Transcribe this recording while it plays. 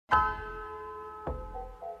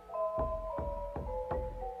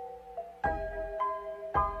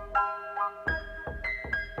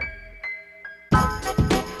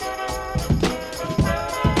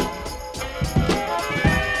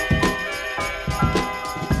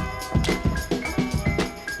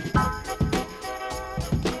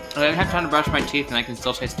I didn't have time to brush my teeth, and I can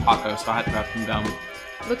still taste tacos, so I had to grab some gum.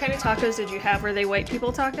 What kind of tacos did you have? Were they white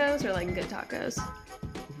people tacos or like good tacos?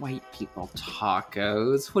 White people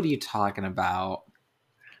tacos? What are you talking about?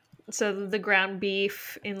 So the ground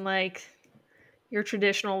beef in like your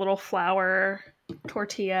traditional little flour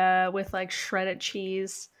tortilla with like shredded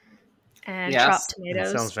cheese and chopped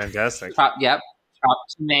tomatoes. That sounds fantastic. Chopped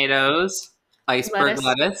tomatoes, iceberg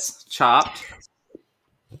lettuce chopped,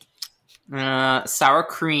 sour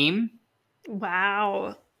cream.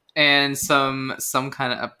 Wow. And some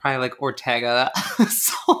kind of probably like Ortega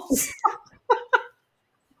sauce.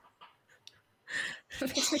 That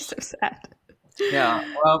makes me so sad. Yeah,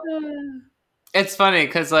 well, it's funny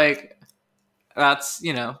because like that's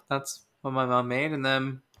what my mom made, and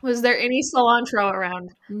then was there any cilantro around?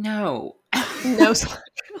 No, no cilantro.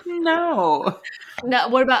 No.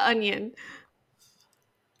 What about onion?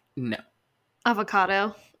 No.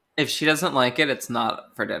 Avocado. If she doesn't like it, it's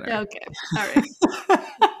not for dinner. Okay, all right.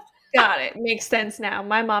 Got it. Makes sense now.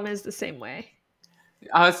 My mom is the same way.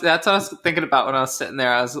 That's what I was thinking about when I was sitting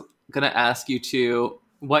there. I was going to ask you too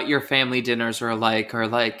what your family dinners were like, or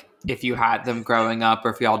like if you had them growing up,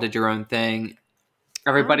 or if y'all did your own thing.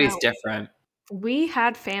 Everybody's different. We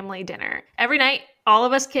had family dinner every night. All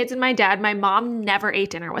of us kids and my dad. My mom never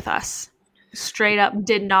ate dinner with us. Straight up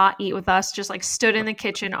did not eat with us. Just like stood in the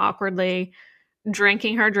kitchen awkwardly,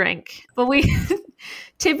 drinking her drink. But we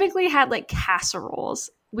typically had like casseroles.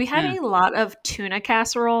 We had a lot of tuna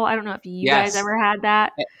casserole. I don't know if you guys ever had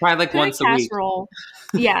that. Probably like tuna once a week. Casserole,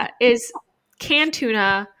 is canned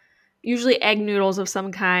tuna, usually egg noodles of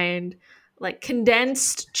some kind, like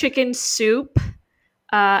condensed chicken soup,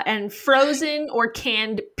 and frozen or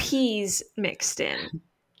canned peas mixed in.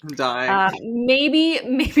 I'm dying. Maybe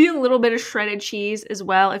a little bit of shredded cheese as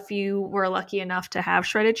well if you were lucky enough to have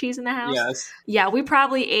shredded cheese in the house. Yes. Yeah, we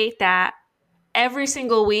probably ate that every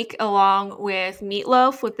single week along with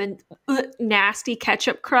meatloaf with the nasty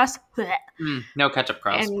ketchup crust. No ketchup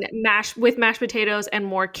crust. And mashed potatoes and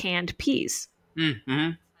more canned peas.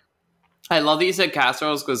 Mm-hmm. I love that you said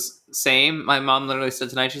casseroles because same. My mom literally said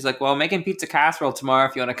tonight, she's like, well, I'm making pizza casserole tomorrow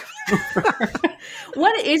if you want to come over.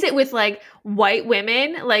 What is it with like white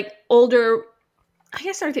women, like older, I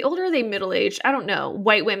guess are they older or are they middle-aged? I don't know.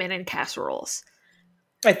 White women and casseroles.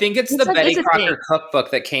 I think it's the Betty Crocker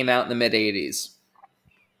cookbook that came out in the mid-'80s.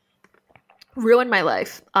 Ruined my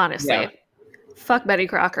life, honestly. Yeah. Fuck Betty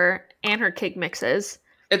Crocker and her cake mixes.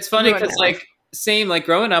 It's funny because like same, like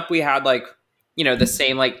growing up we had like, the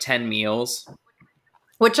same like 10 meals,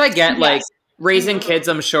 which I get. Like raising kids,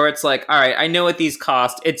 I'm sure it's like, all right, I know what these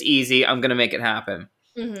cost. It's easy. I'm going to make it happen.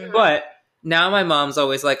 Mm-hmm. But now my mom's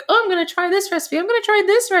always like, oh, I'm going to try this recipe. I'm going to try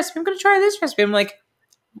this recipe. I'm going to try this recipe. I'm like,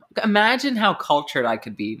 imagine how cultured I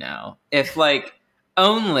could be now if like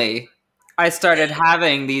only I started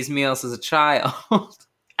having these meals as a child.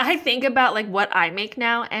 I think about like what I make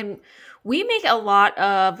now, and we make a lot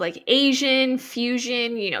of like Asian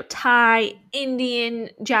fusion, Thai, Indian,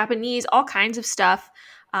 Japanese, all kinds of stuff,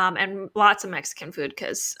 and lots of Mexican food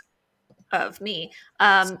because of me.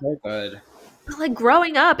 So good. But like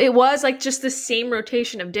growing up, it was like just the same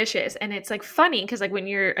rotation of dishes, and it's like funny because like when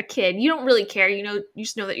you're a kid, you don't really care, you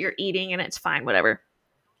just know that you're eating and it's fine, whatever.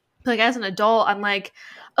 But like as an adult, I'm like,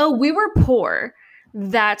 oh, we were poor.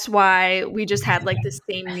 That's why we just had like the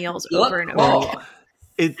same meals over and over again.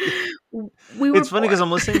 It's funny because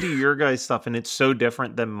I'm listening to your guys' stuff and it's so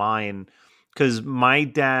different than mine. Because my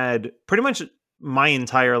dad, pretty much my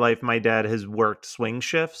entire life, my dad has worked swing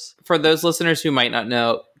shifts. For those listeners who might not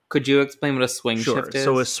know, could you explain what a swing shift is?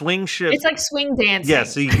 So a swing shift, it's like swing dancing.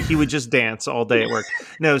 Yes, he would just dance all day at work.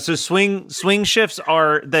 No, so swing shifts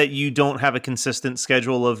are that you don't have a consistent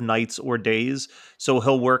schedule of nights or days. So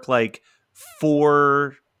he'll work like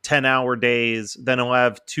 4 10-hour days, then he'll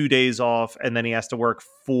have 2 days off, and then he has to work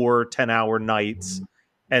 4 10-hour nights,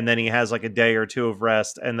 and then he has like a day or two of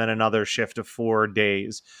rest, and then another shift of 4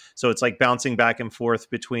 days. So it's like bouncing back and forth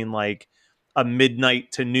between like a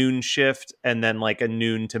midnight to noon shift and then like a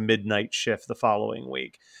noon to midnight shift the following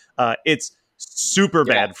week. It's super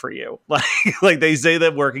bad for you. Like they say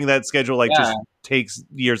that working that schedule just takes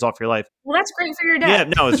years off your life. Well, that's great for your dad.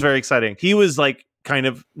 Yeah, no, it's very exciting. He was like kind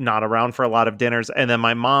of not around for a lot of dinners. And then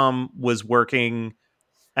my mom was working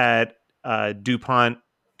at DuPont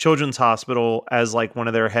Children's Hospital as like one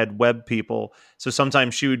of their head web people. So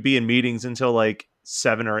sometimes she would be in meetings until like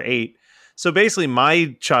 7 or 8. So basically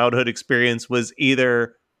my childhood experience was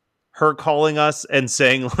either her calling us and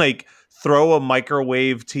saying like, throw a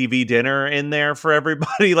microwave TV dinner in there for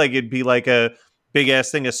everybody. Like it'd be like a big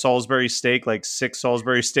ass thing of Salisbury steak, like 6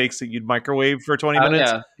 Salisbury steaks that you'd microwave for 20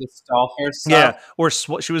 minutes. Yeah, the Stalker stuff. Yeah, or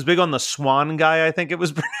she was big on the Swan guy, I think it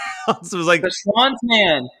was pronounced. It was like the Schwann's,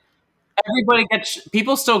 man. Everybody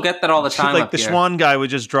people still get that all the time. Like the here. Schwann guy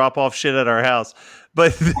would just drop off shit at our house.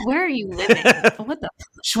 But where are you living? What the?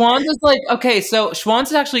 Schwann's is like, okay, so Schwann's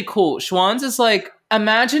is actually cool. Schwann's is like,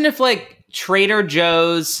 imagine if like Trader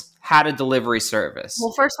Joe's had a delivery service.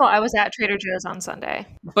 Well, first of all, I was at Trader Joe's on Sunday.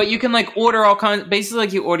 But you can like order all kinds, basically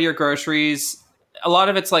like you order your groceries. A lot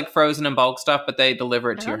of it's like frozen and bulk stuff, but they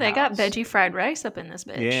deliver it to your They house. got veggie fried rice up in this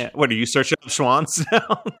bitch. yeah, what are you searching up Schwann's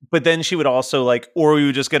now? But then she would also like, or we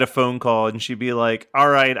would just get a phone call and she'd be like, all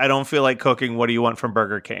right, I don't feel like cooking. What do you want from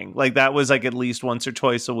Burger King? Like that was like at least once or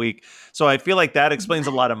twice a week. So I feel like that explains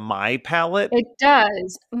a lot of my palate. It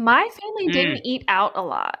does. My family didn't eat out a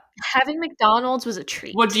lot. Having McDonald's was a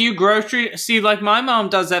treat. What do you grocery? See, like my mom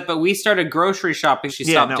does that, but we started grocery shopping. She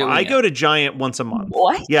stopped doing it. I go to Giant once a month.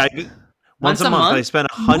 What? Yeah. Once a month, I spend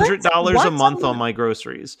 $100 a month on my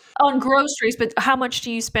groceries. On groceries, but how much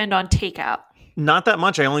do you spend on takeout? Not that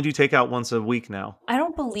much. I only do takeout once a week now. I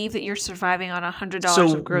don't believe that you're surviving on $100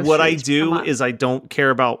 So of groceries. what I do is I don't care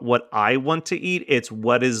about what I want to eat. It's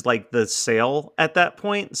what is like the sale at that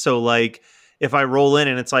point. So like if I roll in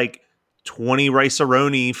and it's like 20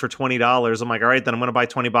 Rice-A-Roni for $20, I'm like, all right, then I'm going to buy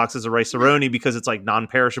 20 boxes of Rice-A-Roni because it's like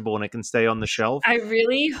non-perishable and it can stay on the shelf. I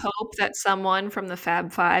really hope that someone from the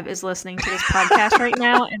Fab Five is listening to this podcast right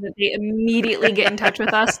now and that they immediately get in touch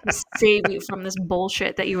with us to save you from this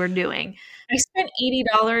bullshit that you are doing. I spent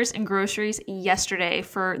 $80 in groceries yesterday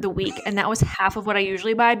for the week, and that was half of what I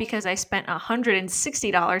usually buy because I spent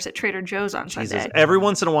 $160 at Trader Joe's on Sunday. Every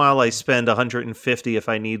once in a while I spend $150 if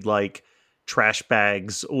I need like trash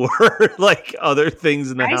bags or like other things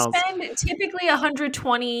in the house. I spend typically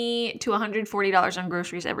 $120 to $140 on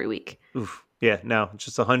groceries every week. Oof. Yeah, no,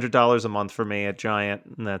 just $100 a month for me at Giant,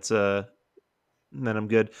 and that's and then I'm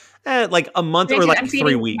good. Like a month or like I'm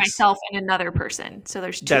 3 weeks. Myself and another person, so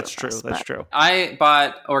there's 2. That's of true. us, That's true. I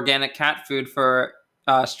bought organic cat food for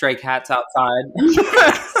stray cats outside.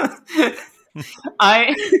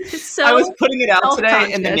 I was putting it out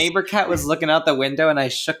today, and the neighbor cat was looking out the window, and I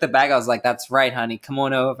shook the bag. I was like, "That's right, honey. Come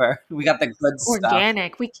on over. We got the good stuff.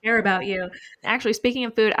 Organic. We care about you." Actually, speaking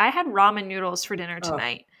of food, I had ramen noodles for dinner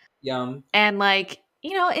tonight. Yum. And like,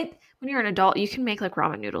 you know, when you're an adult, you can make like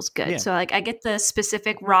ramen noodles good. Yeah. So like I get the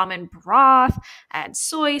specific ramen broth, add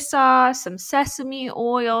soy sauce, some sesame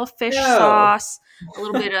oil, fish sauce, a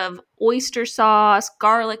little bit of oyster sauce,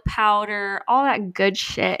 garlic powder, all that good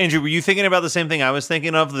shit. Andrew, were you thinking about the same thing I was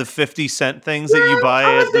thinking of? The 50-cent things that you buy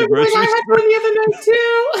at the grocery store? I had one the other night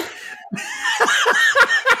too.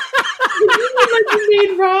 You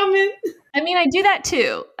made ramen. I mean, I do that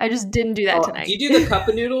too. I just didn't do that tonight. Do you do the cup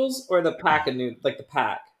of noodles or the pack of noodles, like the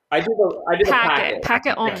pack? I do the packet.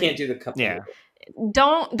 Packet only. I can't do the cup of noodles.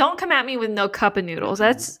 Don't come at me with no cup of noodles.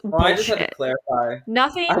 That's bullshit. I just had to clarify.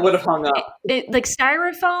 Nothing. I would have hung up. Like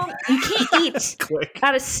styrofoam, you can't eat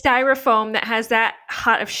out of styrofoam that has that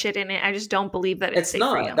hot of shit in it. I just don't believe that it's safe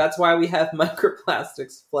not. for you. That's why we have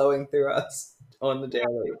microplastics flowing through us on the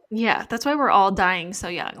daily. Yeah, that's why we're all dying so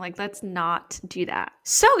young. Like, let's not do that.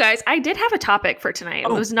 So, guys, I did have a topic for tonight. It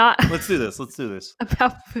was not Let's do this.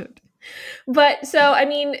 about food. But so, I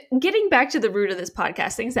mean, getting back to the root of this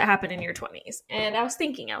podcast, things that happen in your 20s. And I was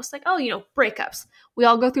thinking, breakups. We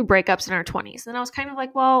all go through breakups in our 20s. And I was kind of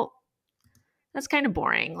like, well, that's kind of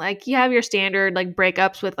boring. Like, you have your standard, like,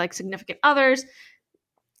 breakups with, like, significant others.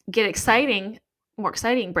 Get more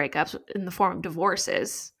exciting breakups in the form of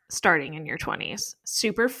divorces starting in your 20s.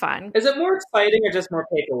 Super fun. Is it more exciting or just more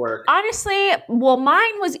paperwork? Honestly, well,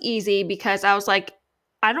 mine was easy because I was like,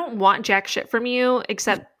 I don't want jack shit from you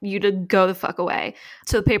except you to go the fuck away.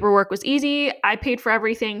 So the paperwork was easy. I paid for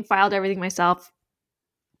everything, filed everything myself.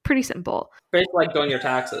 Pretty simple. Basically like doing your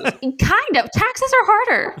taxes. Kind of. Taxes are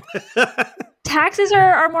harder. Taxes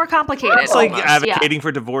are more complicated. It's like advocating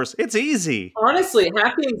for divorce. It's easy. Honestly,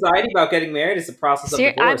 half the anxiety about getting married is the process of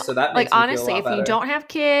divorce. So that makes me honestly, feel a lot better. if you don't have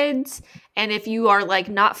kids and if you are like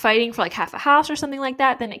not fighting for like half a house or something like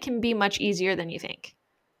that, then it can be much easier than you think.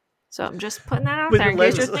 So I'm just putting that out there. In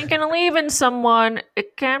case you're thinking of leaving someone,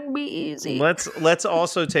 it can be easy. Let's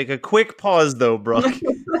also take a quick pause though, Brooke.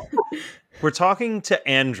 We're talking to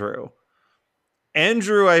Andrew.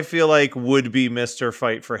 Andrew, I feel like, would be Mr.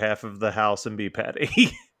 Fight for half of the house and be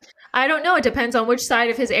petty. I don't know. It depends on which side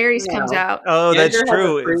of his Aries comes out. Oh, Andrew that's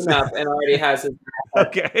true. Has a prenup and already has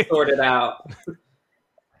his sorted out.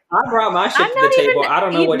 I brought my shit to the table. I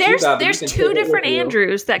don't know what you got. There's 2 different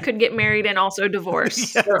Andrews that could get married and also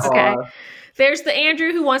divorce. Yes. Okay. There's the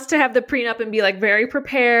Andrew who wants to have the prenup and be like very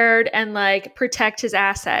prepared and like protect his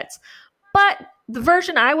assets. But The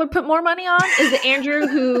version I would put more money on is the Andrew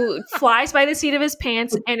who flies by the seat of his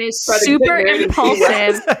pants and is super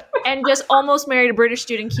impulsive and just almost married a British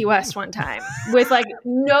dude in Key West one time with like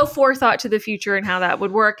no forethought to the future and how that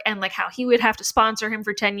would work and like how he would have to sponsor him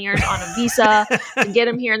for 10 years on a visa to get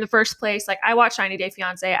him here in the first place. Like I watched 90 Day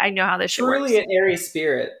Fiance. I know how this shit works. Truly an Aries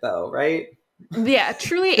spirit though, right? Yeah,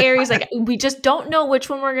 truly Aries. Like we just don't know which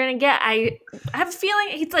one we're going to get. I have a feeling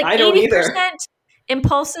he's like 80%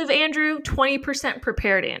 impulsive Andrew, 20%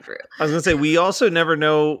 prepared Andrew. I was gonna say we also never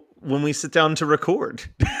know when we sit down to record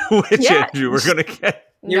which Andrew we're gonna get.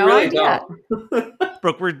 You really don't.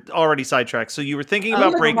 Brooke, we're already sidetracked. So you were thinking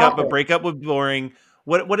about breakup, but breakup was boring.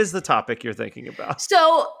 What is the topic you're thinking about?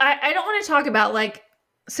 So I don't want to talk about like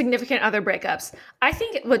significant other breakups. I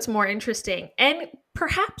think what's more interesting and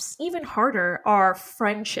perhaps even harder are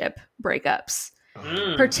friendship breakups.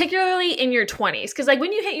 Particularly in your 20s, because like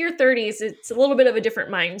when you hit your 30s, it's a little bit of a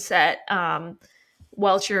different mindset.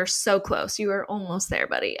 Welch, you're so close. You are almost there,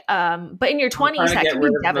 buddy. But in your 20s, that can be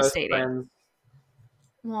devastating.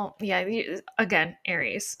 Well, yeah. Again,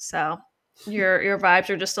 Aries. So your vibes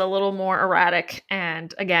are just a little more erratic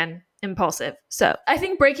and again impulsive. So I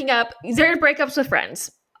think breaking up. There are breakups with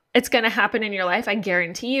friends. It's going to happen in your life. I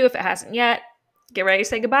guarantee you. If it hasn't yet, get ready to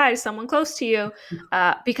say goodbye to someone close to you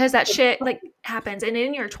because that shit like happens. And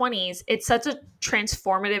in your 20s, it's such a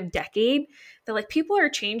transformative decade that like people are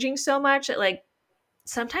changing so much that like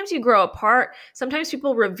sometimes you grow apart. Sometimes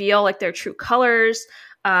people reveal like their true colors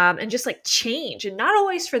and just like change and not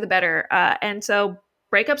always for the better. And so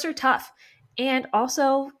breakups are tough. And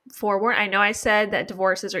also forewarn, I know I said that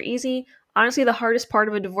divorces are easy. Honestly, the hardest part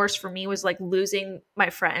of a divorce for me was like losing my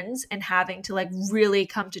friends and having to like really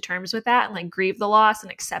come to terms with that and like grieve the loss and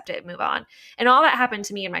accept it and move on. And all that happened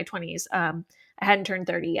to me in my 20s. I hadn't turned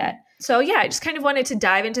 30 yet. So yeah, I just kind of wanted to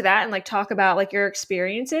dive into that and like talk about like your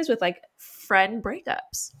experiences with like friend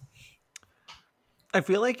breakups. I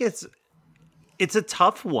feel like it's a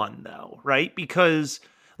tough one though, right? Because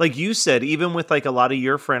like you said, even with like a lot of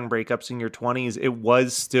your friend breakups in your 20s, it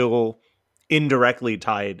was still indirectly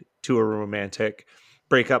tied to a romantic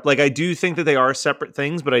breakup. Like I do think that they are separate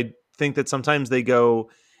things, but I think that sometimes they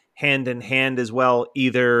go hand in hand as well,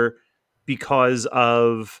 either because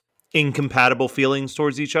of incompatible feelings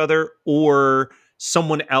towards each other or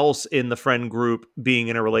someone else in the friend group being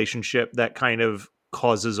in a relationship that kind of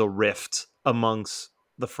causes a rift amongst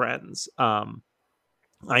the friends.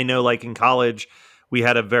 I know like in college, we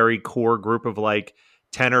had a very core group of like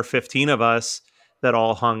 10 or 15 of us that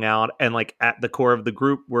all hung out, and like at the core of the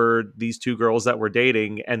group were these two girls that were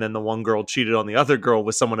dating, and then the one girl cheated on the other girl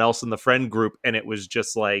with someone else in the friend group, and it was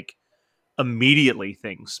just like immediately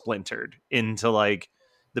things splintered into like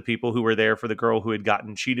the people who were there for the girl who had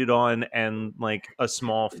gotten cheated on and like a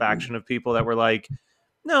small faction of people that were like,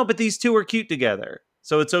 no, but these two are cute together,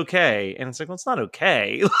 so it's okay. And it's like, well, it's not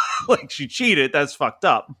okay. Like she cheated, that's fucked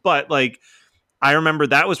up. But like I remember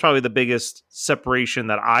that was probably the biggest separation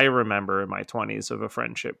that I remember in my 20s of a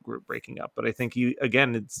friendship group breaking up. But I think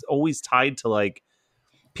it's always tied to like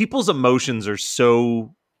people's emotions are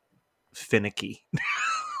so finicky.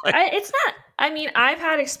 It's not. I mean, I've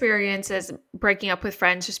had experiences breaking up with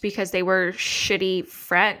friends just because they were shitty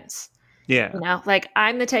friends. Yeah. You know, like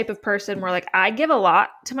I'm the type of person where like I give a lot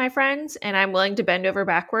to my friends and I'm willing to bend over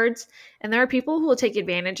backwards. And there are people who will take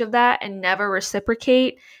advantage of that and never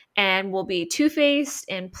reciprocate and will be two-faced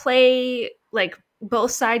and play like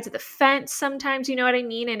both sides of the fence sometimes, you know what I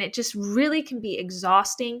mean? And it just really can be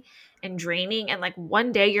exhausting and draining. And like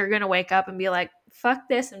one day you're going to wake up and be like, fuck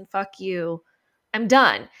this and fuck you. I'm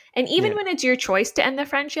done. And even when it's your choice to end the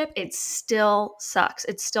friendship, it still sucks.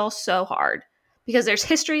 It's still so hard because there's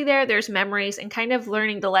history there, there's memories, and kind of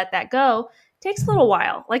learning to let that go takes a little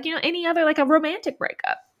while. Like, you know, any other, like a romantic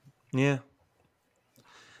breakup. Yeah.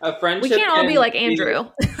 A friendship. We can't all be like Andrew.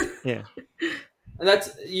 Yeah.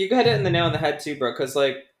 And you got it in the nail on the head too, bro. Because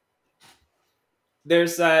like,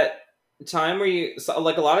 there's that time where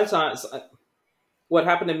like a lot of times, what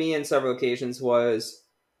happened to me in several occasions was,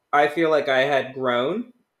 I feel like I had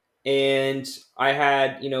grown, and I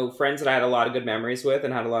had friends that I had a lot of good memories with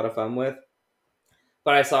and had a lot of fun with,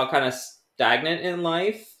 but I saw kind of stagnant in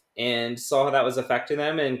life and saw how that was affecting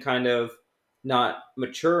them and kind of not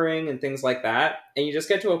maturing and things like that. And you just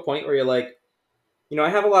get to a point where you're like, I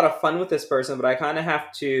have a lot of fun with this person, but I kind of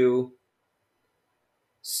have to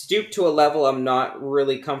stoop to a level I'm not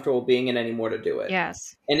really comfortable being in anymore to do it.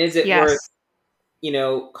 Yes. And is it worth,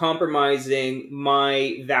 compromising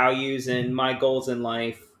my values and my goals in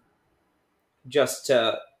life just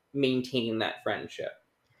to maintain that friendship?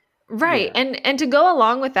 Right. Yeah. And to go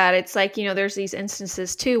along with that, it's like, there's these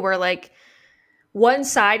instances too where like one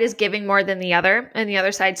side is giving more than the other, and the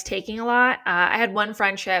other side's taking a lot. I had one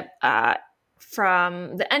friendship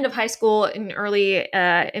from the end of high school and early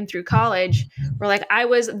and through college where like I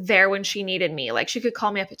was there when she needed me. Like she could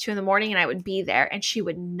call me up at 2 a.m. and I would be there, and she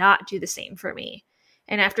would not do the same for me.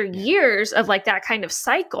 And after years of like that kind of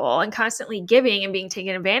cycle and constantly giving and being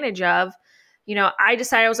taken advantage of, you know, I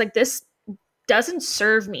decided I was like, this doesn't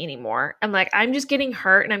serve me anymore. I'm like, I'm just getting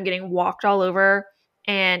hurt and I'm getting walked all over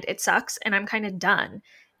and it sucks and I'm kind of done.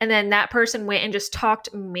 And then that person went and just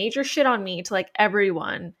talked major shit on me to like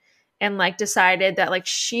everyone and like decided that like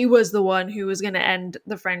she was the one who was going to end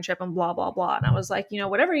the friendship and blah, blah, blah. And I was like, you know,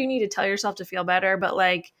 whatever you need to tell yourself to feel better, but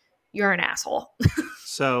like, you're an asshole.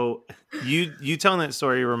 So you telling that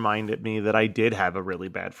story reminded me that I did have a really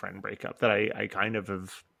bad friend breakup that I kind of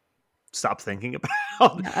have stopped thinking about.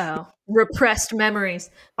 Uh-oh. Repressed memories.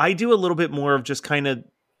 I do a little bit more of just kind of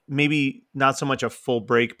maybe not so much a full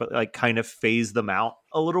break, but like kind of phase them out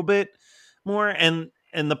a little bit more. And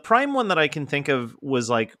the prime one that I can think of was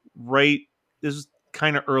like this was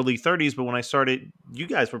kind of early 30s, but when I started, you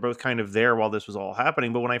guys were both kind of there while this was all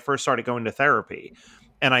happening. But when I first started going to therapy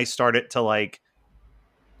and I started to like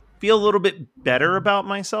feel a little bit better about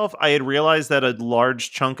myself, I had realized that a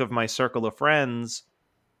large chunk of my circle of friends,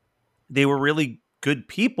 they were really good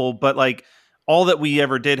people, but like all that we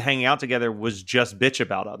ever did hanging out together was just bitch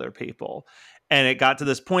about other people. And it got to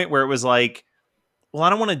this point where it was like, well, I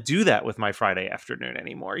don't want to do that with my Friday afternoon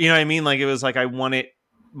anymore. You know what I mean? Like it was like, I want it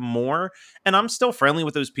more. And I'm still friendly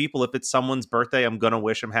with those people. If it's someone's birthday, I'm going to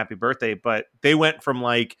wish them happy birthday. But they went from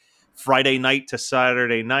like Friday night to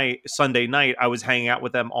Sunday night. I was hanging out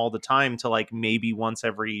with them all the time to like maybe once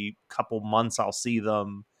every couple months I'll see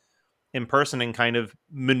them in person, and kind of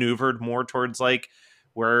maneuvered more towards like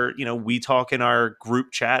where, you know, we talk in our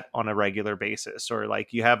group chat on a regular basis, or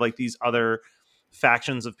like you have like these other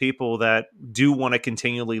factions of people that do want to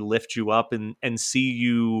continually lift you up and see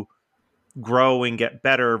you grow and get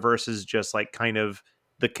better versus just like kind of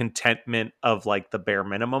the contentment of like the bare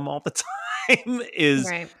minimum all the time is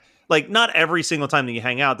right. Like not every single time that you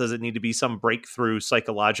hang out does it need to be some breakthrough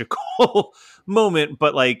psychological moment,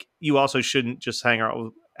 but like you also shouldn't just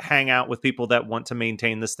hang out with people that want to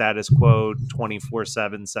maintain the status quo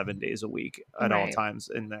 24/7, 7 days a week at all times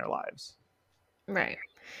in their lives. Right.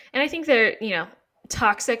 And I think that, you know,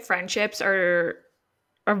 toxic friendships are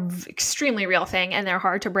extremely real thing and they're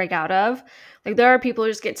hard to break out of. Like there are people who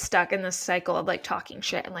just get stuck in this cycle of like talking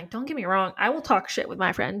shit. And like, don't get me wrong, I will talk shit with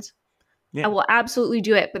my friends. Yeah. I will absolutely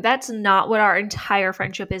do it, but that's not what our entire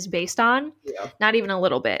friendship is based on. Yeah. Not even a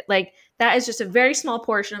little bit. Like that is just a very small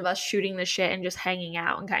portion of us shooting the shit and just hanging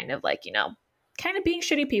out and kind of like, you know, kind of being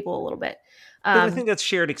shitty people a little bit. But I think that's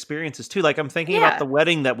shared experiences too. Like I'm thinking about the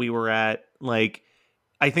wedding that we were at. Like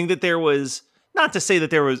I think that there was, not to say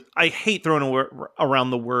that there was, I hate throwing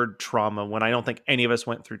around the word trauma when I don't think any of us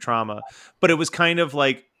went through trauma, but it was kind of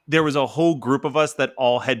like there was a whole group of us that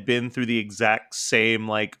all had been through the exact same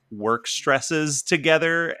like work stresses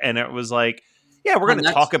together. And it was like, yeah, we're going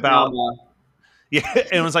to talk about, yeah.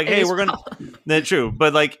 And it was like, hey, we're going to, that's true.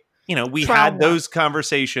 But like, you know, we had those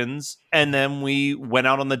conversations and then we went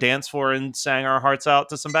out on the dance floor and sang our hearts out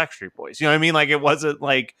to some Backstreet Boys. You know what I mean? Like it wasn't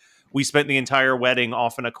like we spent the entire wedding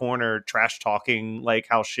off in a corner trash talking like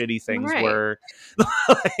how shitty things were.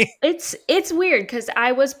 It's weird because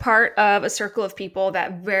I was part of a circle of people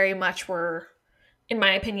that very much were, in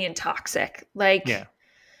my opinion, toxic. Like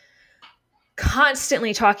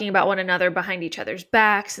constantly talking about one another behind each other's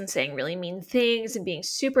backs and saying really mean things and being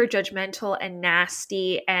super judgmental and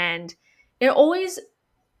nasty. And it always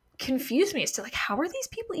confused me as to like, how are these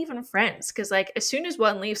people even friends? Because like as soon as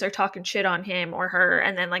one leaves, they're talking shit on him or her,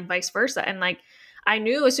 and then like vice versa. And like I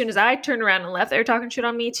knew as soon as I turned around and left, they were talking shit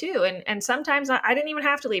on me too. And sometimes I didn't even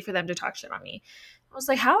have to leave for them to talk shit on me. I was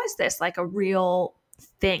like, how is this like a real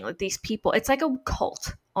thing? Like these people, it's like a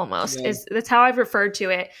cult almost. That's how I've referred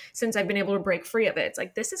to it since I've been able to break free of it. It's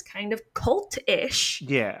like this is kind of cult-ish.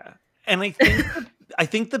 Yeah. And I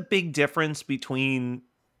think the big difference between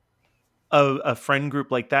a friend group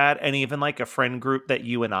like that and even like a friend group that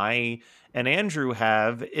you and I and Andrew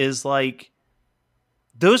have is like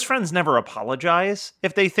those friends never apologize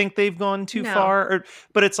if they think they've gone too far.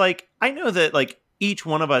 But it's like, I know that like each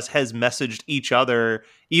one of us has messaged each other,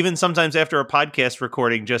 even sometimes after a podcast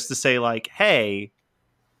recording, just to say like, hey,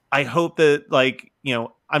 I hope that like, you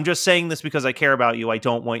know, I'm just saying this because I care about you. I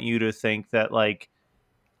don't want you to think that like,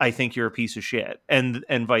 I think you're a piece of shit, and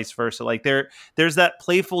vice versa. Like there's that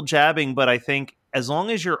playful jabbing, but I think as long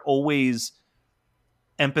as you're always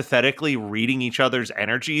empathetically reading each other's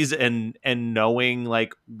energies and knowing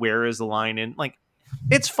like where is the line, and like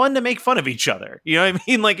it's fun to make fun of each other. You know what I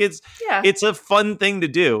mean? Like it's a fun thing to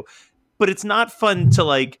do, but it's not fun to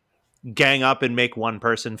like gang up and make one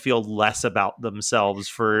person feel less about themselves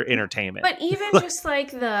for entertainment. But even just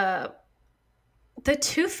like the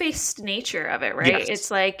two-faced nature of it, right? Yes.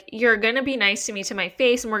 It's like, you're going to be nice to me to my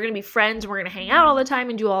face and we're going to be friends. We're going to hang out all the time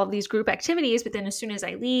and do all of these group activities. But then as soon as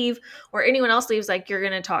I leave or anyone else leaves, like, you're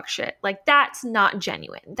going to talk shit. Like, that's not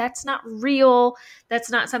genuine. That's not real.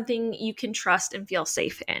 That's not something you can trust and feel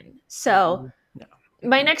safe in. So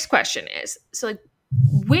my next question is, so like,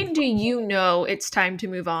 when do you know it's time to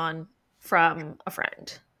move on from a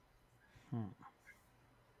friend?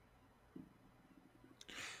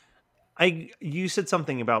 You said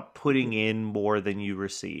something about putting in more than you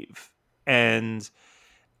receive. And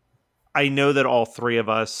I know that all three of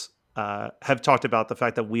us have talked about the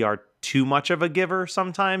fact that we are too much of a giver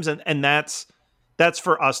sometimes. And that's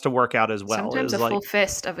for us to work out as well. Sometimes full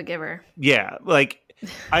fist of a giver. Yeah. Like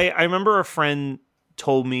I remember a friend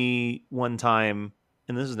told me one time,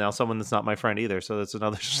 and this is now someone that's not my friend either, so that's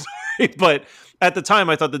another story. But at the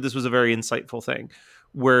time, I thought that this was a very insightful thing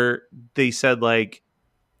where they said, like,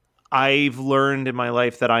 I've learned in my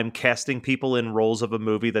life that I'm casting people in roles of a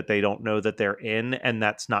movie that they don't know that they're in, and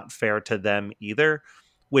that's not fair to them either,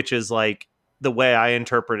 which is like, the way I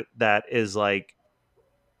interpret that is like,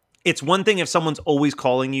 it's one thing if someone's always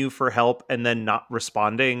calling you for help and then not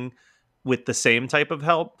responding with the same type of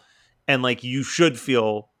help. And like, you should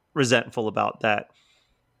feel resentful about that.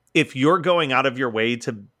 If you're going out of your way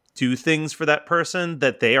to do things for that person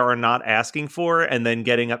that they are not asking for and then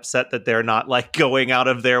getting upset that they're not like going out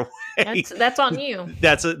of their way, that's on you.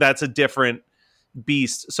 That's a different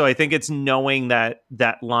beast. So I think it's knowing that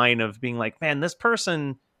line of being like, man, this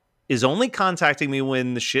person is only contacting me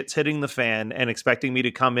when the shit's hitting the fan and expecting me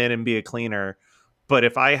to come in and be a cleaner. But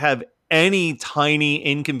if I have any tiny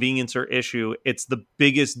inconvenience or issue, it's the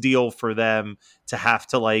biggest deal for them to have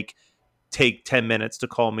to like take 10 minutes to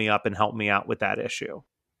call me up and help me out with that issue.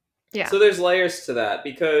 Yeah. So there's layers to that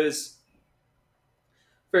because,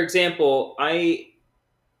 for example,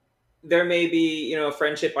 there may be, a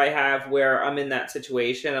friendship I have where I'm in that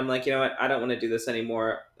situation. I'm like, you know what? I don't want to do this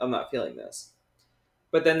anymore. I'm not feeling this.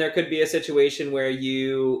 But then there could be a situation where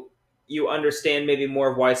you understand maybe more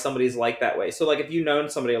of why somebody's like that way. So like if you've known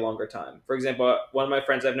somebody a longer time, for example, one of my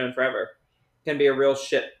friends I've known forever can be a real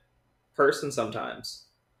shit person sometimes.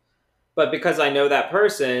 But because I know that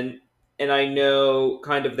person and I know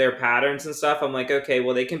kind of their patterns and stuff, I'm like, okay,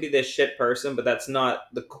 well, they can be this shit person, but that's not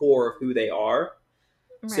the core of who they are.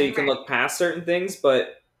 Right, so you can look past certain things,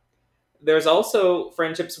 but there's also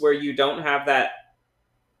friendships where you don't have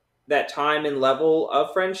that time and level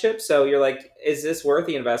of friendship. So you're like, is this worth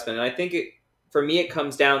the investment? And I think for me, it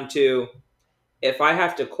comes down to if I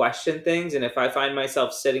have to question things and if I find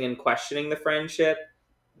myself sitting and questioning the friendship,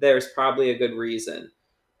 there's probably a good reason.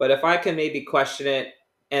 But if I can maybe question it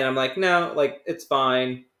and I'm like, no, like it's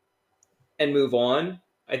fine and move on.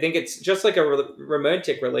 I think it's just like a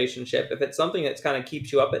romantic relationship. If it's something that's kind of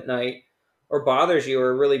keeps you up at night or bothers you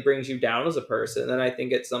or really brings you down as a person, then I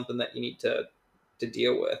think it's something that you need to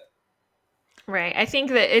deal with. Right. I think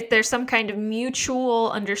that if there's some kind of mutual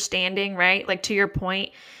understanding, right? Like to your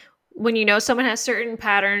point, when you know someone has certain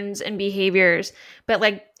patterns and behaviors, but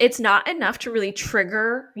like it's not enough to really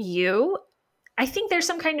trigger you. I think there's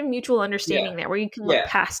some kind of mutual understanding there where you can look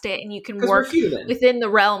past it and you can work within the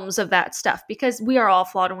realms of that stuff because we are all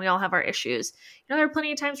flawed and we all have our issues. There are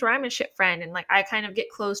plenty of times where I'm a shit friend and like I kind of get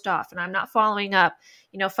closed off and I'm not following up,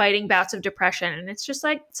 fighting bouts of depression. And it's just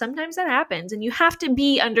like sometimes that happens and you have to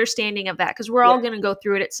be understanding of that because we're all going to go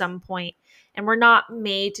through it at some point and we're not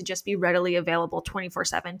made to just be readily available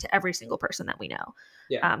 24/7 to every single person that we know.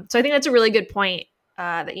 Yeah. So I think that's a really good point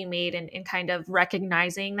that you made in kind of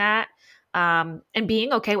recognizing that. And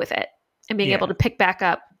being okay with it and being able to pick back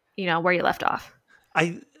up, where you left off.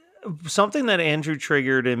 Something that Andrew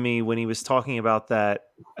triggered in me when he was talking about that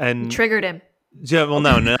and you triggered him. Yeah, well,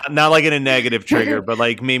 no, not like in a negative trigger, but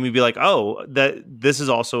like made me be like, oh, that this is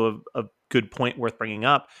also a good point worth bringing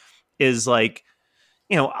up is like,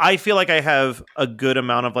 I feel like I have a good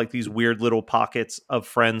amount of like these weird little pockets of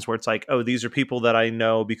friends where it's like, oh, these are people that I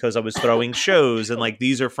know because I was throwing shows and like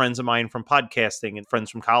these are friends of mine from podcasting and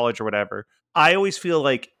friends from college or whatever. I always feel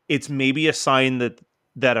like it's maybe a sign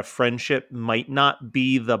that a friendship might not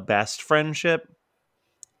be the best friendship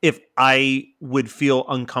if I would feel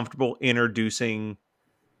uncomfortable introducing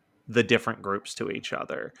the different groups to each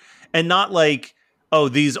other. And not like, oh,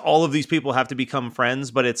 all of these people have to become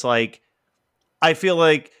friends, but it's like I feel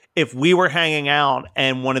like if we were hanging out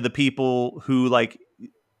and one of the people who like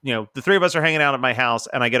the three of us are hanging out at my house,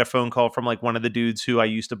 and I get a phone call from like one of the dudes who I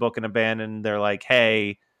used to book in a band, and they're like,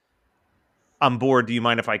 "Hey, I'm bored. Do you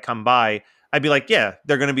mind if I come by?" I'd be like, "Yeah,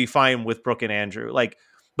 they're going to be fine with Brooke and Andrew." Like,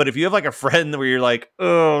 but if you have like a friend where you're like,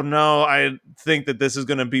 "Oh no, I think that this is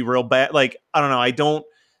going to be real bad," like, I don't know,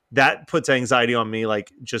 that puts anxiety on me,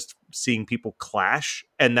 like just seeing people clash.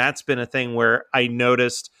 And that's been a thing where I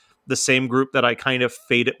noticed the same group that I kind of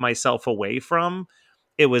faded myself away from.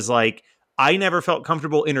 It was like, I never felt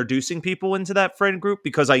comfortable introducing people into that friend group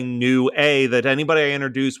because I knew that anybody I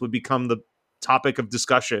introduced would become the topic of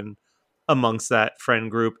discussion amongst that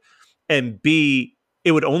friend group. And B,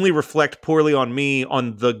 it would only reflect poorly on me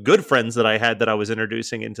on the good friends that I had that I was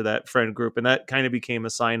introducing into that friend group. And that kind of became a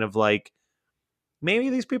sign of like,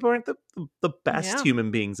 maybe these people aren't the best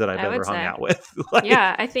human beings that I've ever hung out with. Like,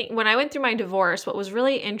 yeah, I think when I went through my divorce, what was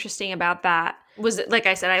really interesting about that was, like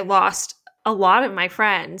I said, I lost a lot of my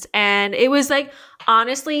friends, and it was like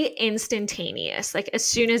honestly instantaneous. Like as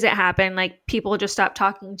soon as it happened, like people just stopped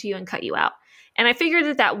talking to you and cut you out. And I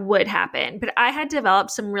figured that would happen, but I had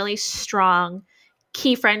developed some really strong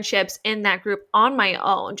key friendships in that group on my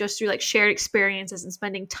own, just through like shared experiences and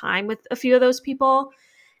spending time with a few of those people.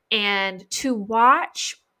 And to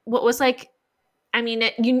watch what was like, I mean,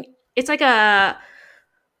 it's like a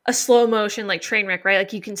slow motion, like train wreck, right?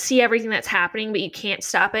 Like you can see everything that's happening, but you can't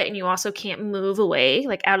stop it. And you also can't move away,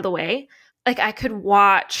 like out of the way. Like I could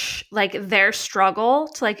watch like their struggle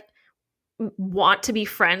to like want to be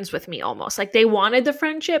friends with me almost. Like they wanted the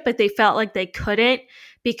friendship, but they felt like they couldn't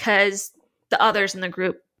because the others in the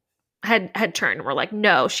group had turned and were like,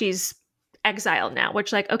 no, she's exiled now,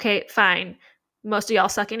 which like, okay, fine. Most of y'all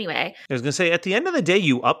suck anyway. I was going to say, at the end of the day,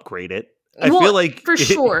 you upgrade it. I feel like for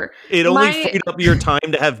sure it only freed up your time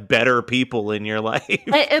to have better people in your life.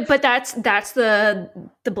 But that's the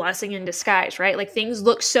blessing in disguise, right? Like things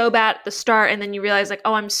look so bad at the start, and then you realize like,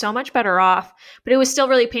 oh, I'm so much better off. But it was still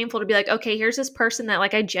really painful to be like, okay, here's this person that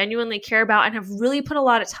like I genuinely care about and have really put a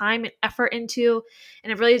lot of time and effort into, and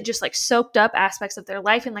have really just like soaked up aspects of their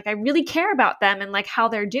life, and like I really care about them and like how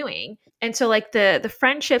they're doing. And so like the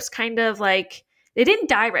friendships kind of like, they didn't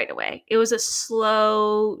die right away. It was a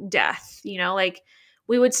slow death, like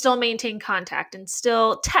we would still maintain contact and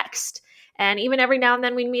still text. And even every now and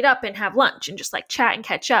then we'd meet up and have lunch and just like chat and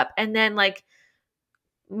catch up. And then like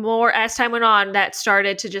more as time went on, that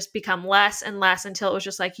started to just become less and less until it was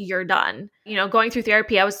just like, you're done. Going through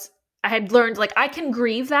therapy, I had learned like I can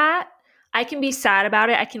grieve that. I can be sad about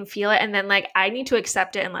it. I can feel it. And then like I need to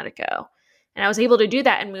accept it and let it go. And I was able to do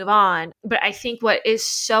that and move on. But I think what is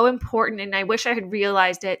so important, and I wish I had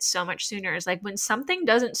realized it so much sooner, is like when something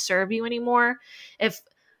doesn't serve you anymore, if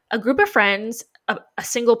a group of friends, a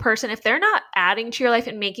single person, if they're not adding to your life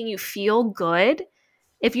and making you feel good,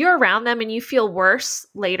 if you're around them and you feel worse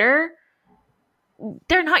later,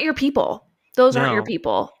 they're not your people. Those aren't your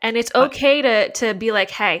people. And it's okay to be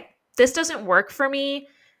like, hey, this doesn't work for me.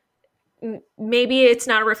 Maybe it's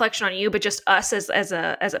not a reflection on you, but just us as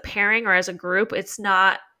a pairing or as a group, it's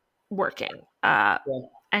not working.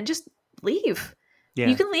 And just leave. Yeah.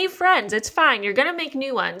 You can leave friends. It's fine. You're going to make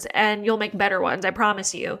new ones and you'll make better ones. I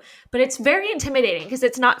promise you. But it's very intimidating because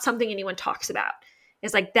it's not something anyone talks about.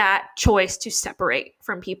 It's like that choice to separate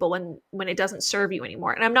from people when it doesn't serve you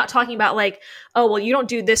anymore. And I'm not talking about like, oh, well, you don't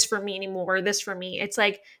do this for me anymore, or this for me. It's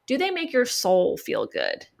like, do they make your soul feel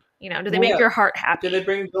good? Do they make your heart happy? Do they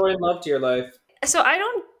bring joy and love to your life? So I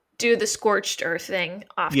don't do the scorched earth thing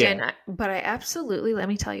often, but I absolutely, let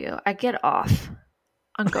me tell you, I get off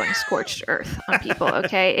on going scorched earth on people,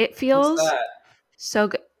 okay? It feels so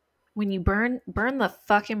good when you burn the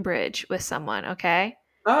fucking bridge with someone, okay?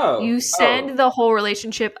 You send the whole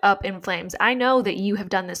relationship up in flames. I know that you have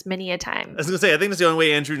done this many a time. I was going to say, I think that's the only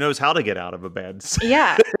way Andrew knows how to get out of a bed.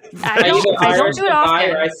 Yeah. I don't do it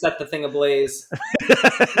often. I set the thing ablaze.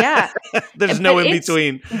 Yeah. There's no in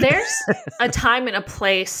between. There's a time and a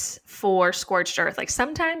place for scorched earth. Like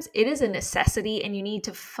sometimes it is a necessity and you need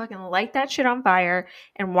to fucking light that shit on fire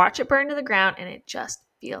and watch it burn to the ground, and it just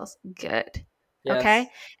feels good. Yes. Okay.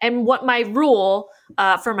 And what my rule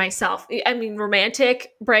for myself, I mean, romantic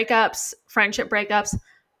breakups, friendship breakups,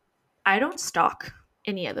 I don't stalk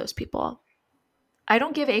any of those people. I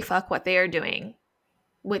don't give a fuck what they are doing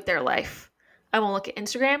with their life. I won't look at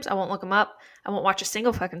Instagrams. I won't look them up. I won't watch a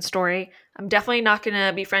single fucking story. I'm definitely not going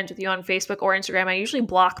to be friends with you on Facebook or Instagram. I usually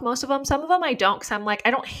block most of them. Some of them I don't, because I'm like, I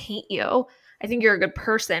don't hate you. I think you're a good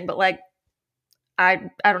person, but like,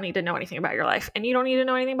 I don't need to know anything about your life, and you don't need to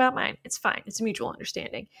know anything about mine. It's fine. It's a mutual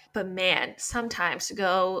understanding. But man, sometimes to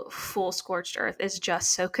go full scorched earth is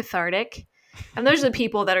just so cathartic. And those are the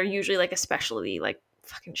people that are usually like especially like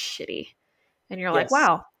fucking shitty. And you're like,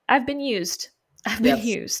 wow, I've been used. I've been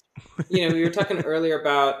used. You know, we were talking earlier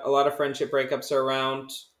about a lot of friendship breakups are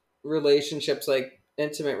around relationships, like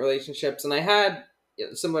intimate relationships. And I had,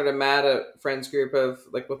 similar to Matt, a friends group of,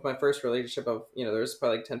 like, with my first relationship of, you know, there was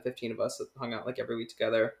probably like 10, 15 of us that hung out like every week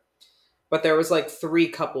together. But there was like 3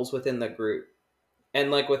 couples within the group. And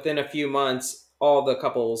like within a few months, all the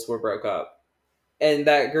couples were broke up. And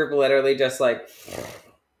that group literally just like...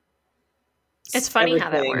 It's funny how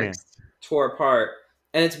that works. Tore apart.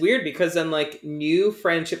 And it's weird because then like new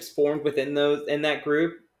friendships formed in that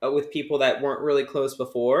group with people that weren't really close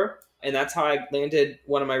before. And that's how I landed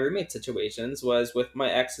one of my roommate situations, was with my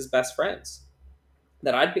ex's best friends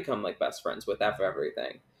that I'd become like best friends with after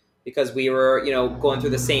everything, because we were, you know, going through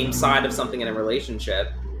the same side of something in a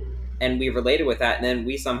relationship, and we related with that, and then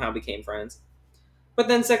we somehow became friends. But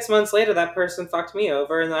then 6 months later, that person fucked me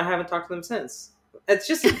over, and I haven't talked to them since. It's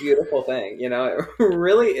just a beautiful thing, you know. It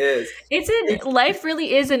really is. Life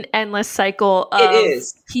really is an endless cycle of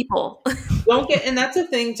people. And that's a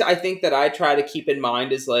thing I think that I try to keep in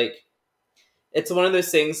mind, is like, it's one of those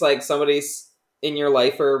things, like, somebody's in your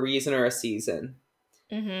life for a reason or a season.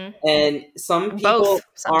 Mm-hmm. And some people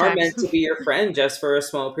are meant to be your friend just for a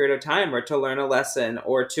small period of time, or to learn a lesson,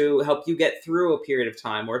 or to help you get through a period of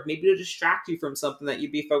time, or maybe to distract you from something that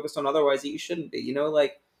you'd be focused on otherwise that you shouldn't be, you know,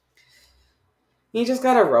 like, you just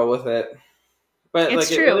gotta roll with it. But it's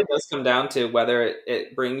like, true. It really does come down to whether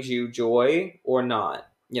it brings you joy or not.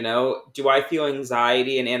 You know, do I feel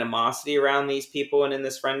anxiety and animosity around these people and in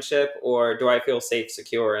this friendship, or do I feel safe,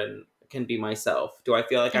 secure, and can be myself? Do I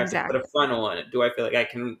feel like I have to put a front on it? Do I feel like I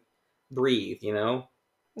can breathe, you know?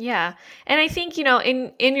 Yeah. And I think, you know,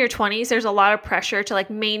 in your 20s, there's a lot of pressure to like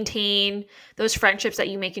maintain those friendships that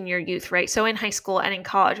you make in your youth, right? So in high school and in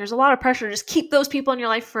college, there's a lot of pressure to just keep those people in your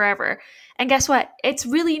life forever. And guess what? It's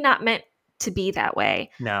really not meant to be that way.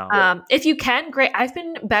 No. If you can, great. I've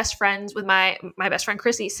been best friends with my best friend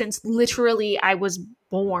Chrissy since literally I was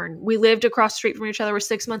born. We lived across the street from each other. We're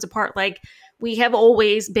 6 months apart. Like, we have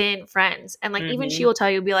always been friends. And like, even she will tell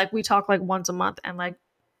you, be like, we talk like once a month, and like,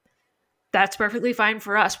 that's perfectly fine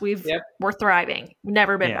for us. We're thriving.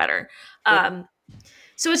 Never been better.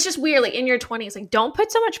 So it's just weird, like in your 20s, like don't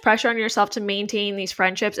put so much pressure on yourself to maintain these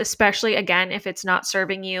friendships, especially again, if it's not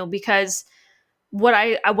serving you, because what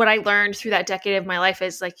I learned through that decade of my life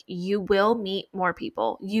is like, you will meet more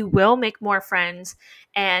people, you will make more friends.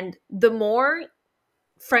 And the more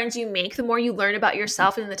friends you make, the more you learn about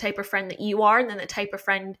yourself and the type of friend that you are, and then the type of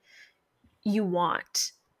friend you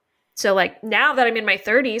want. So like now that I'm in my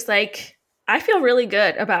 30s, like I feel really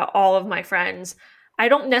good about all of my friends. I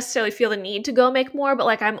don't necessarily feel the need to go make more, but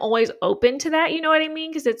like I'm always open to that. You know what I mean?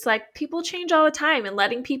 Because it's like people change all the time, and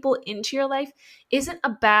letting people into your life isn't a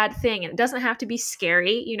bad thing. And it doesn't have to be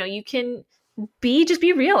scary. You know, you can just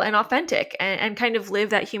be real and authentic and kind of live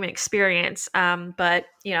that human experience. But,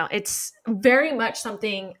 you know, it's very much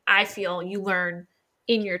something I feel you learn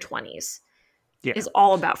in your 20s. Is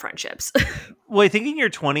all about friendships. Well, I think in your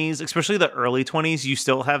 20s, especially the early 20s, you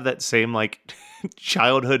still have that same like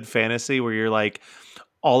childhood fantasy where you're like,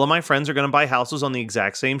 all of my friends are going to buy houses on the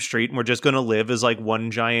exact same street, and we're just going to live as like one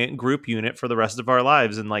giant group unit for the rest of our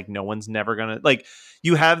lives. And like, no one's never going to, like,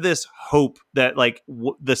 you have this hope that like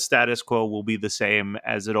the status quo will be the same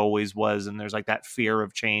as it always was. And there's like that fear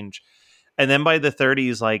of change. And then by the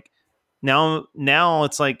 30s, like now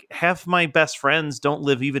it's like half my best friends don't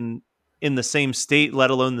live even in the same state,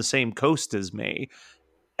 let alone the same coast as me.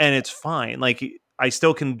 And it's fine. Like, I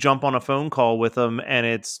still can jump on a phone call with them, and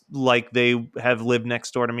it's like they have lived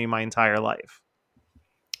next door to me my entire life.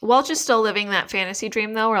 Welch is still living that fantasy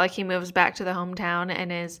dream, though, where like he moves back to the hometown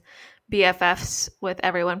and is BFFs with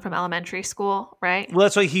everyone from elementary school, right? Well,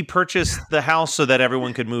 that's why he purchased the house so that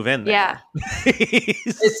everyone could move in there. Yeah.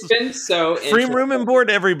 It's been so free room and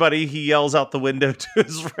board, everybody, he yells out the window to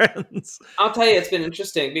his friends. I'll tell you, it's been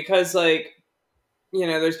interesting because, like, you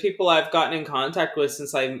know, there's people I've gotten in contact with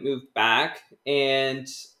since I moved back, and,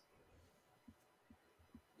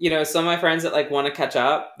 you know, some of my friends that like want to catch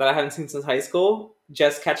up that I haven't seen since high school,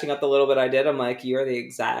 just catching up the little bit I did, I'm like, you're the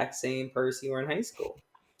exact same person you were in high school.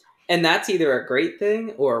 And that's either a great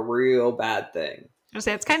thing or a real bad thing. I would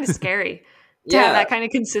say it's kind of scary to have that kind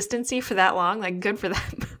of consistency for that long. Like, good for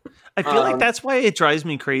them. I feel like that's why it drives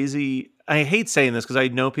me crazy. I hate saying this because I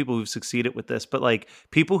know people who've succeeded with this, but like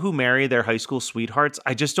people who marry their high school sweethearts,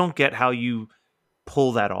 I just don't get how you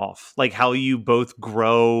pull that off. Like how you both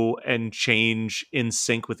grow and change in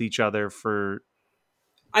sync with each other for,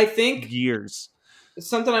 I think, years.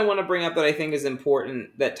 Something I want to bring up that I think is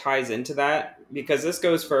important that ties into that, because this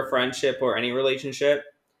goes for a friendship or any relationship.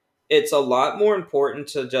 It's a lot more important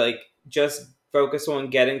to like just focus on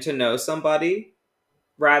getting to know somebody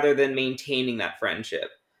rather than maintaining that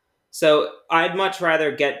friendship. So I'd much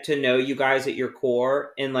rather get to know you guys at your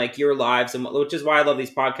core and like your lives, and which is why I love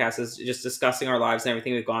these podcasts, is just discussing our lives and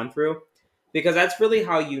everything we've gone through, because that's really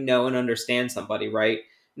how you know and understand somebody, right?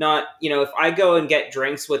 Not, if I go and get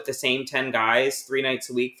drinks with the same 10 guys 3 nights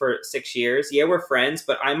a week for 6 years, yeah, we're friends,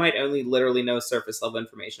 but I might only literally know surface level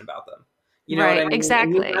information about them. You know Right, what I mean?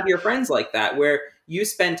 exactly. And you have your friends like that, where you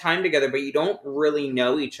spend time together, but you don't really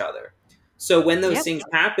know each other. So when those things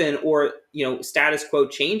happen, or, status quo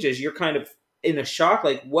changes, you're kind of in a shock,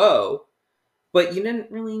 like, whoa, but you didn't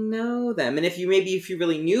really know them. And if you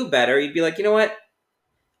really knew better, you'd be like, you know what?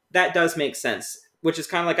 That does make sense. Which is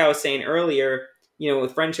kind of like I was saying earlier,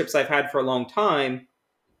 with friendships I've had for a long time,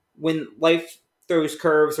 when life throws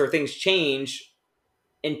curves or things change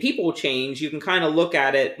and people change, you can kind of look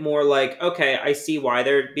at it more like, okay, I see why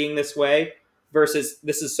they're being this way, versus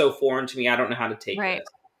this is so foreign to me, I don't know how to take this.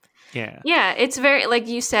 Yeah, it's very, like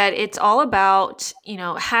you said, it's all about,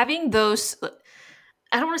 having those,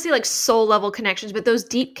 I don't want to say like soul level connections, but those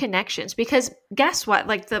deep connections. Because guess what?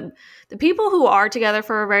 Like the people who are together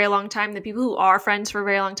for a very long time, the people who are friends for a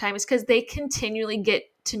very long time, is because they continually get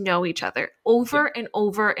to know each other over and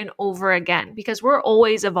over and over again, because we're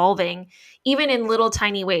always evolving, even in little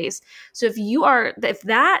tiny ways. So if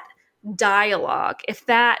that dialogue, if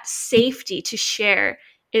that safety to share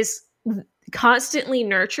is constantly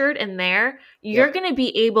nurtured and there, you're going to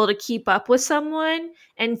be able to keep up with someone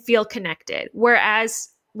and feel connected. Whereas,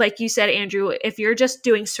 like you said, Andrew, if you're just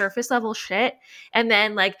doing surface level shit and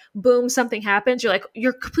then like, boom, something happens,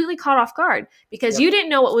 you're completely caught off guard because you didn't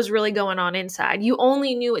know what was really going on inside. You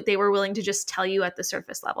only knew what they were willing to just tell you at the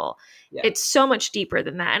surface level. It's so much deeper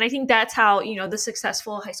than that. And I think that's how, the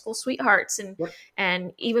successful high school sweethearts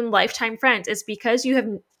and even lifetime friends, is because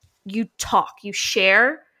you talk, you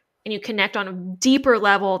share, and you connect on a deeper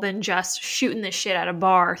level than just shooting the shit at a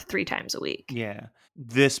bar 3 times a week. Yeah.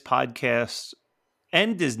 This podcast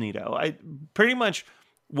and Disneydo, I pretty much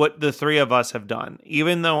what the three of us have done,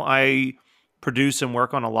 even though I produce and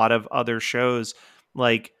work on a lot of other shows,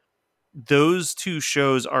 like those 2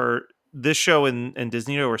 shows this show and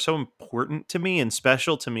Disneydo are so important to me and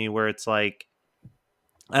special to me, where it's like,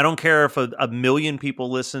 I don't care if a million people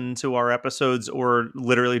listen to our episodes, or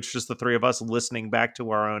literally it's just the 3 of us listening back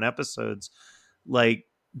to our own episodes. Like,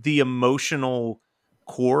 the emotional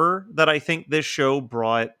core that I think this show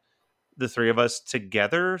brought the 3 of us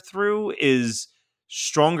together through is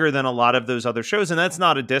stronger than a lot of those other shows. And that's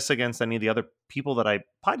not a diss against any of the other people that I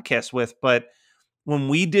podcast with. But when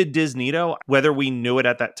we did Disneydo, whether we knew it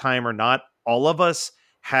at that time or not, all of us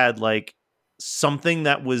had like something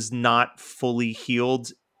that was not fully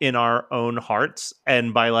healed in our own hearts.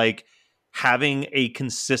 And by like having a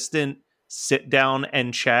consistent sit down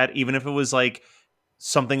and chat, even if it was like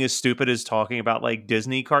something as stupid as talking about like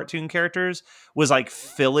Disney cartoon characters, was like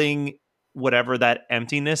filling whatever that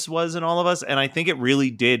emptiness was in all of us. And I think it really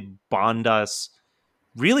did bond us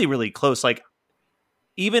really, really close. Like,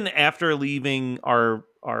 even after leaving our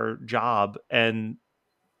job, and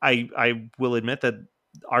I will admit that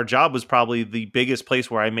our job was probably the biggest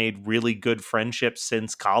place where I made really good friendships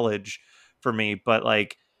since college for me. But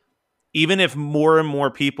like, even if more and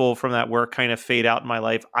more people from that work kind of fade out in my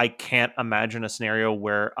life, I can't imagine a scenario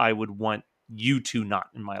where I would want you two not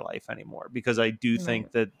in my life anymore, because I do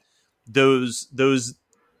think that those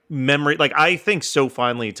memory, like, I think so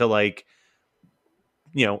fondly to like,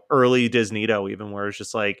 early Disneydo, even, where it's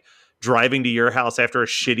just like driving to your house after a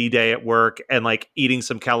shitty day at work and like eating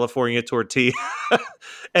some California tortilla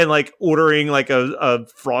and like ordering like a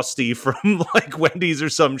Frosty from like Wendy's or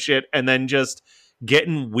some shit, and then just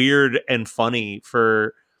getting weird and funny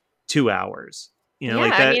for 2 hours.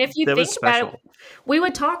 Like that, I mean, if you think about it, we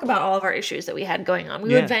would talk about all of our issues that we had going on.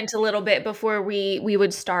 We would vent a little bit before we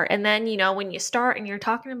would start. And then, when you start and you're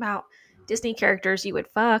talking about Disney characters you would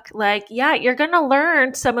fuck, like, you're going to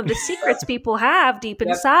learn some of the secrets people have deep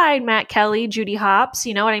inside. Matt Kelly, Judy Hopps,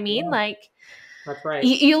 you know what I mean? Like, that's right.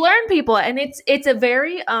 You learn people, and it's a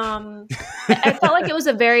very I felt like it was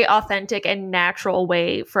a very authentic and natural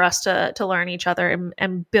way for us to learn each other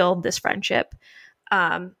and build this friendship.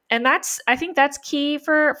 And I think that's key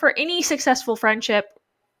for any successful friendship.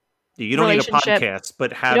 You don't need a podcast,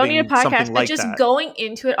 but having you don't need a podcast, something like but just that. Going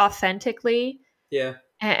into it authentically,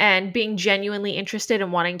 and being genuinely interested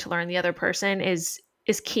and wanting to learn the other person is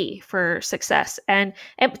key for success. And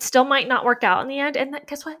it still might not work out in the end, and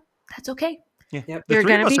guess what? That's okay. Yeah, the You're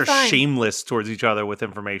 3 of us are fine. Shameless towards each other with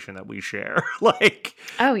information that we share. Like,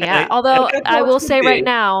 although I will say right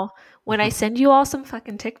now, when I send you all some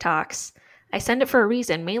fucking TikToks I send it for a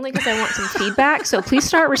reason, mainly because I want some feedback. So please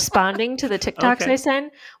start responding to the TikToks I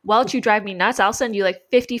send. While you drive me nuts, I'll send you like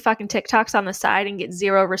 50 fucking TikToks on the side and get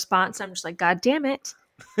zero response. I'm just like, God damn it.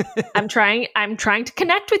 I'm trying to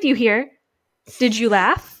connect with you here. Did you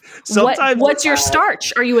laugh? What's your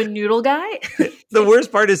starch? Are you a noodle guy? The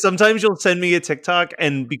worst part is sometimes you'll send me a TikTok,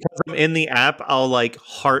 and because I'm in the app, I'll like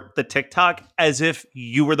heart the TikTok as if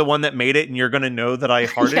you were the one that made it and you're going to know that I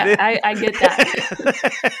hearted it. I get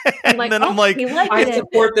that. And then I'm like, I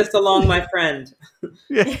support this along my friend.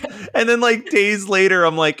 Yeah. And then like days later,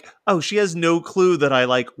 I'm like, oh, she has no clue that I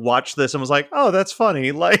like watched this and was like, oh, that's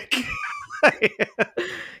funny. Like,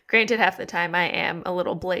 granted, half the time I am a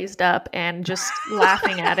little blazed up and just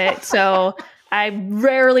laughing at it. So I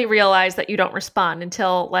rarely realize that you don't respond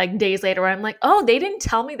until like days later where I'm like, oh, they didn't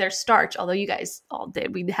tell me their starch. Although you guys all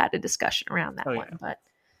did. We had a discussion around that one. Yeah. But,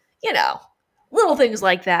 you know, little things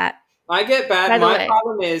like that. I get bad. My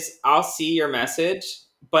problem is I'll see your message,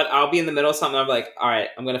 but I'll be in the middle of something. I'm like, all right,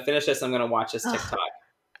 I'm going to finish this. I'm going to watch this TikTok.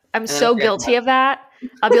 I'm so guilty of that.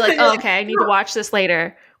 I'll be like, oh, okay, I need to watch this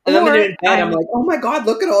later. And then in bed, I'm like, oh my God,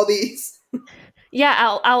 look at all these.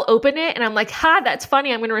 Yeah, I'll open it and I'm like, that's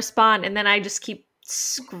funny. I'm going to respond. And then I just keep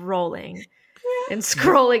scrolling and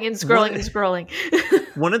scrolling and scrolling and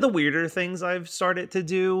scrolling. One of the weirder things I've started to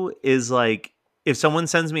do is like, if someone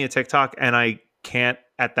sends me a TikTok and I can't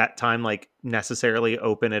at that time, like necessarily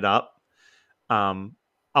open it up,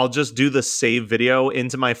 I'll just do the save video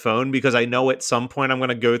into my phone because I know at some point I'm going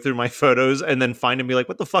to go through my photos and then find and be like,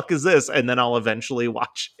 what the fuck is this? And then I'll eventually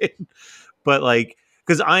watch it. But like,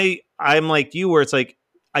 because I'm like you where it's like,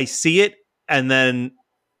 I see it and then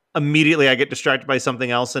immediately I get distracted by something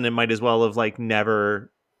else and it might as well have like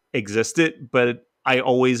never existed. But I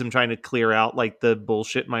always am trying to clear out like the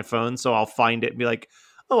bullshit in my phone. So I'll find it and be like,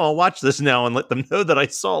 oh, I'll watch this now and let them know that I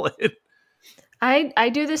saw it. I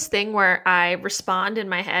do this thing where I respond in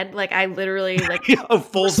my head. Like I literally like a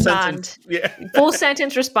full sentence. Yeah. Full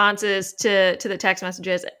sentence responses to the text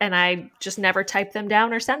messages. And I just never type them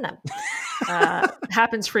down or send them.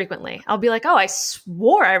 Happens frequently. I'll be like, oh, I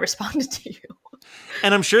swore I responded to you.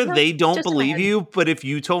 And I'm sure they don't believe you. But if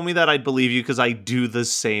you told me that, I'd believe you because I do the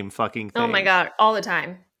same fucking thing. Oh my God. All the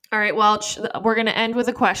time. All right. Well, we're going to end with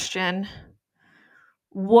a question.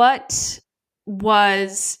 What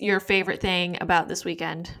was your favorite thing about this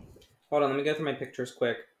weekend? Hold on, let me go through my pictures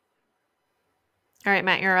quick. All right,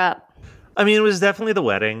 Matt, you're up. I mean, it was definitely the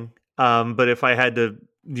wedding. But if I had to,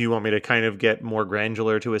 do you want me to kind of get more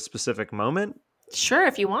granular to a specific moment? Sure,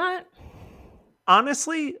 if you want.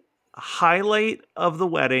 Honestly, highlight of the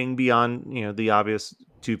wedding beyond, you know, the obvious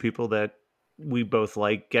two people that we both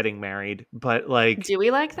like getting married. But like, do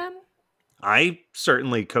we like them? I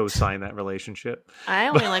certainly co-sign that relationship. I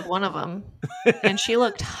only like one of them, and she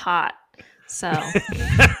looked hot. So,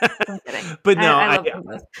 I'm kidding. But no, I love them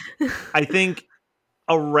both. I think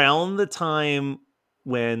around the time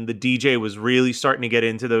when the DJ was really starting to get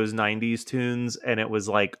into those 90s tunes, and it was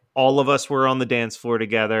like all of us were on the dance floor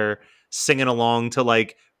together, singing along to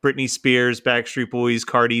like Britney Spears, Backstreet Boys,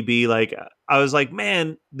 Cardi B. Like, I was like,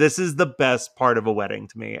 man, this is the best part of a wedding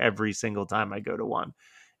to me every single time I go to one.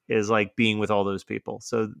 Is like being with all those people.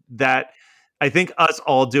 So that I think us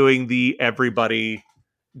all doing the everybody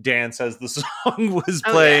dance as the song was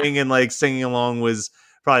playing and like singing along was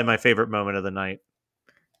probably my favorite moment of the night.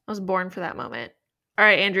 I was born for that moment. All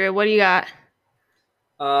right, Andrea, what do you got?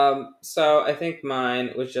 So I think mine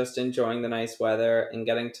was just enjoying the nice weather and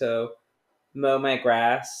getting to mow my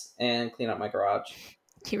grass and clean up my garage.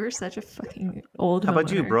 You were such a fucking old How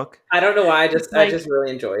about you, Brooke? I don't know why. I just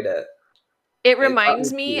really enjoyed it. It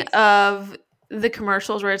reminds me of the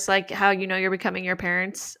commercials where it's like how you know you're becoming your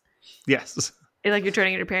parents. Yes. Like you're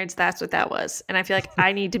turning into your parents. That's what that was. And I feel like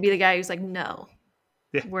I need to be the guy who's like, no,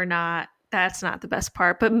 we're not. That's not the best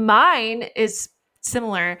part. But mine is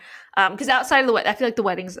similar. Because outside of the wedding, I feel like the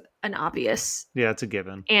wedding's an obvious it's a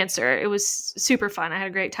given answer. It was super fun. I had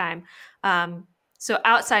a great time. So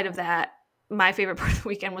outside of that, my favorite part of the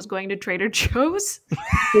weekend was going to Trader Joe's.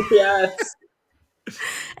 Yes.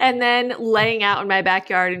 And then laying out in my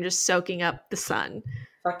backyard and just soaking up the sun.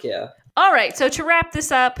 Fuck yeah. All right. So to wrap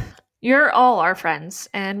this up, you're all our friends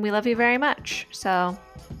and we love you very much. So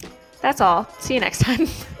that's all. See you next time.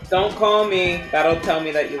 Don't call me. That'll tell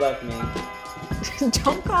me that you love me.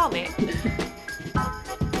 Don't call me.